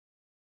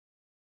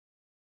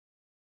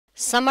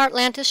Some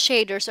Artlantis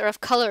shaders are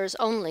of colors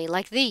only,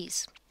 like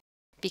these.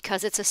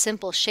 Because it's a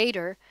simple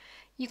shader,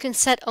 you can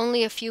set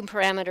only a few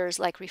parameters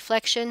like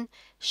reflection,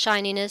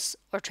 shininess,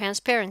 or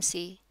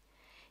transparency.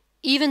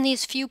 Even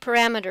these few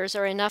parameters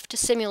are enough to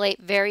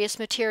simulate various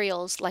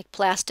materials like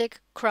plastic,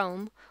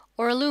 chrome,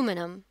 or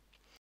aluminum.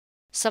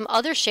 Some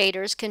other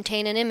shaders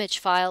contain an image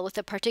file with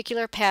a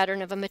particular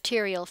pattern of a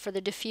material for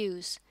the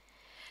diffuse.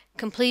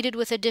 Completed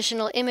with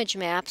additional image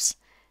maps,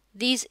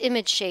 these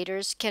image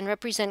shaders can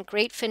represent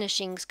great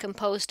finishings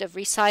composed of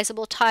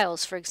resizable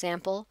tiles, for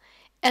example,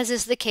 as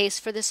is the case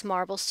for this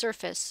marble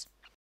surface.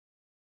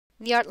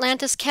 The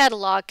Artlantis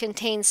catalog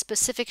contains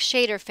specific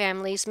shader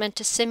families meant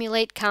to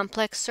simulate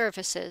complex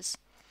surfaces.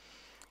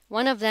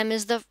 One of them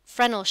is the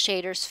Frontal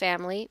Shaders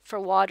family for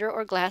water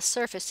or glass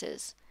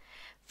surfaces.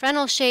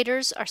 Frontal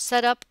shaders are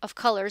set up of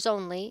colors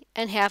only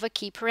and have a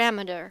key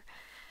parameter,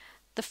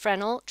 the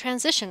Fresnel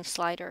transition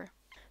slider.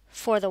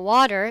 For the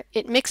water,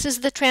 it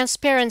mixes the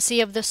transparency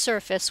of the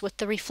surface with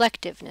the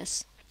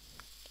reflectiveness.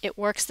 It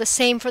works the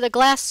same for the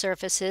glass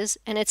surfaces,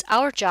 and it's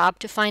our job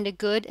to find a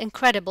good and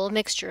credible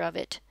mixture of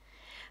it.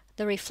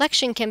 The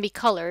reflection can be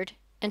colored,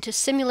 and to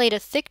simulate a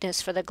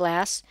thickness for the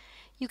glass,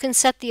 you can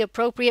set the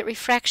appropriate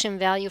refraction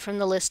value from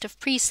the list of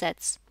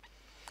presets.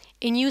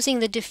 In using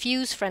the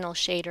diffuse Fresnel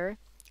shader,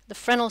 the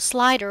Fresnel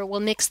slider will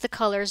mix the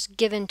colors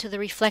given to the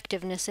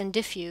reflectiveness and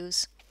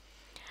diffuse.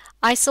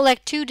 I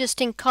select two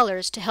distinct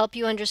colors to help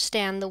you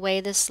understand the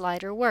way this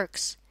slider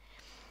works.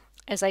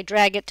 As I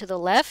drag it to the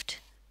left,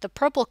 the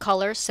purple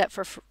color set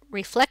for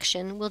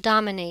reflection will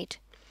dominate.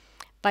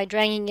 By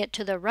dragging it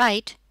to the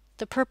right,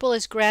 the purple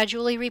is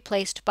gradually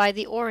replaced by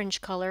the orange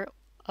color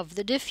of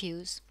the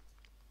diffuse.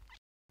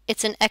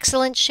 It's an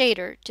excellent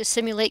shader to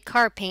simulate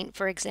car paint,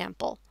 for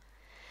example.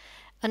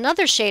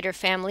 Another shader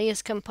family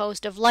is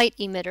composed of light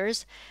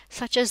emitters,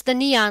 such as the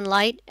neon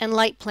light and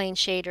light plane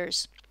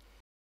shaders.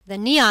 The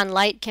neon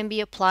light can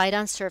be applied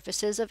on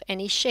surfaces of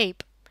any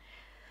shape.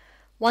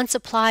 Once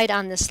applied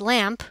on this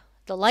lamp,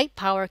 the light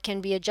power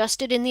can be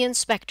adjusted in the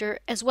inspector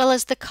as well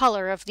as the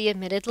color of the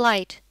emitted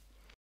light.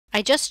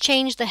 I just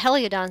changed the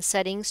Heliodon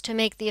settings to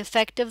make the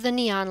effect of the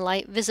neon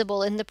light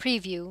visible in the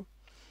preview.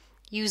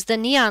 Use the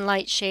neon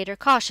light shader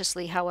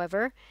cautiously,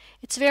 however.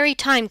 It's very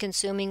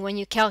time-consuming when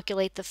you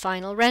calculate the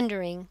final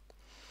rendering.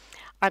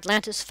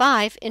 Artlantis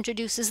 5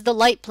 introduces the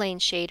light plane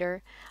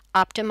shader,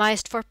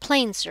 optimized for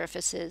plane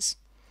surfaces.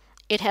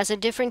 It has a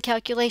different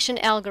calculation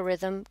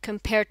algorithm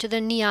compared to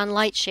the neon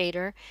light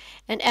shader,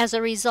 and as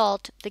a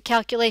result, the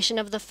calculation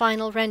of the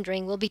final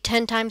rendering will be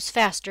 10 times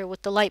faster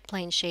with the light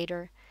plane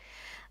shader.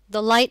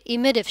 The light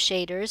emittive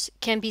shaders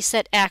can be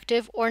set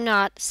active or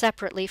not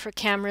separately for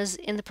cameras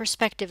in the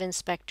perspective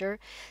inspector,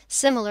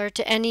 similar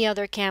to any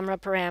other camera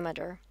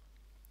parameter.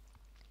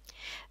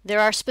 There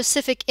are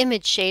specific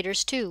image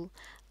shaders too,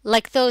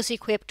 like those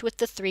equipped with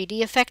the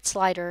 3D effect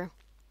slider.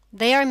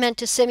 They are meant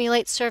to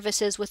simulate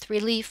surfaces with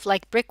relief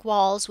like brick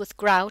walls with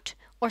grout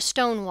or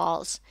stone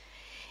walls.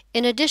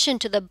 In addition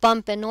to the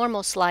bump and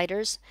normal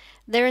sliders,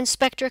 their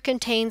inspector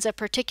contains a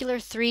particular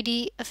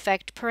 3D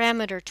effect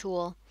parameter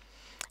tool.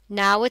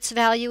 Now its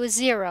value is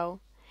 0.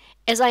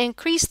 As I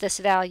increase this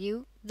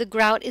value, the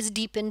grout is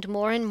deepened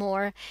more and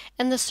more,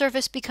 and the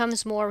surface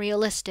becomes more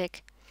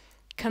realistic.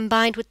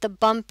 Combined with the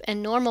bump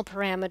and normal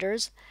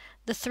parameters,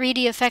 the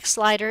 3D effect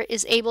slider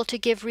is able to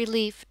give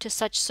relief to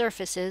such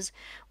surfaces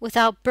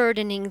without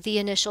burdening the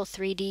initial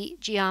 3D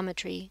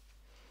geometry.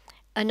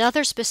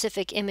 Another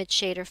specific image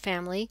shader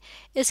family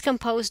is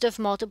composed of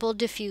multiple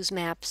diffuse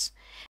maps.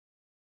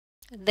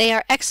 They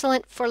are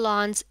excellent for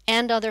lawns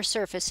and other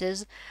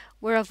surfaces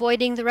where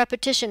avoiding the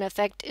repetition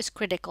effect is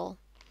critical.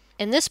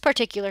 In this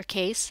particular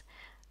case,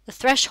 the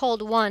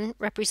threshold 1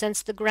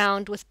 represents the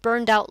ground with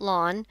burned out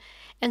lawn,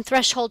 and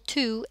threshold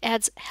 2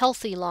 adds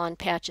healthy lawn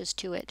patches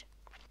to it.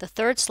 The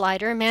third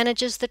slider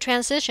manages the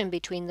transition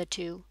between the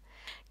two.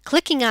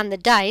 Clicking on the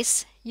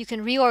dice, you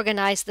can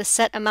reorganize the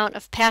set amount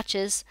of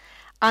patches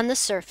on the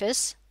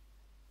surface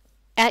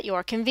at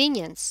your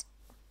convenience.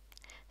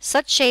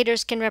 Such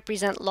shaders can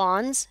represent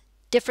lawns,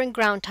 different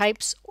ground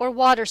types, or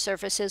water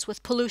surfaces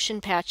with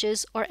pollution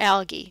patches or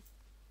algae.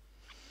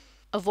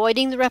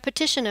 Avoiding the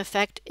repetition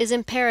effect is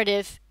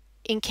imperative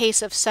in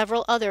case of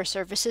several other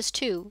surfaces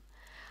too.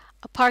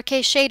 A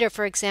parquet shader,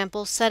 for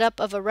example, set up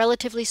of a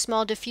relatively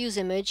small diffuse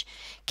image,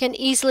 can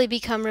easily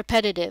become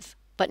repetitive,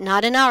 but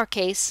not in our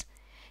case.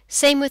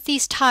 Same with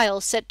these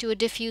tiles set to a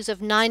diffuse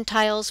of 9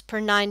 tiles per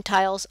 9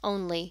 tiles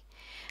only.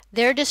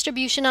 Their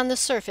distribution on the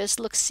surface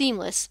looks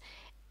seamless,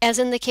 as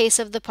in the case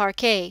of the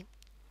parquet.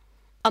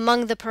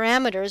 Among the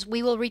parameters,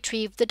 we will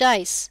retrieve the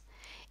dice.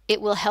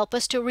 It will help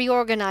us to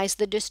reorganize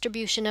the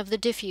distribution of the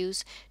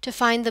diffuse to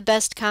find the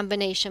best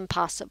combination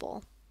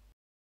possible.